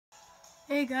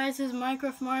Hey guys, this is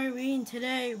Minecraft Mario V, and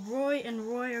today Roy and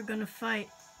Roy are gonna fight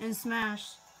in Smash.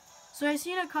 So I've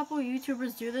seen a couple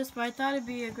YouTubers do this, but I thought it'd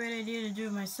be a great idea to do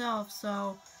it myself.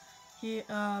 So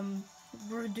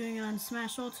we're doing it on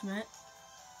Smash Ultimate.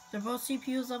 They're both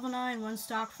CPUs level 9, one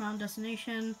stock from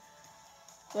destination.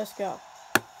 Let's go.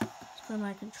 Let's put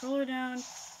my controller down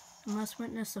and let's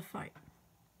witness the fight.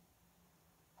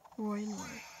 Roy and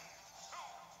Roy.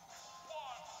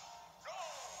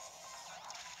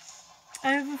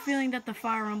 I have a feeling that the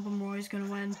Fire Emblem Roy is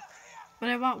gonna win, but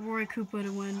I want Roy Koopa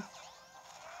to win.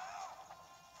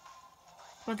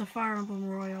 But the Fire Emblem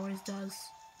Roy always does.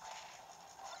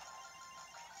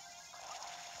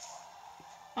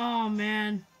 Oh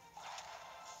man.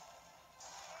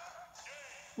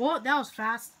 Whoa, that was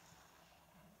fast.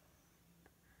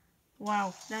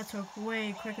 Wow, that took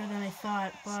way quicker than I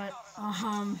thought, but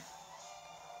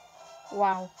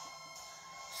wow.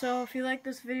 So if you like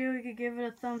this video, you can give it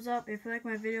a thumbs up. If you like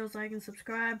my videos, like and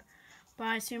subscribe.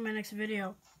 Bye, see you in my next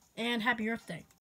video. And happy Earth Day.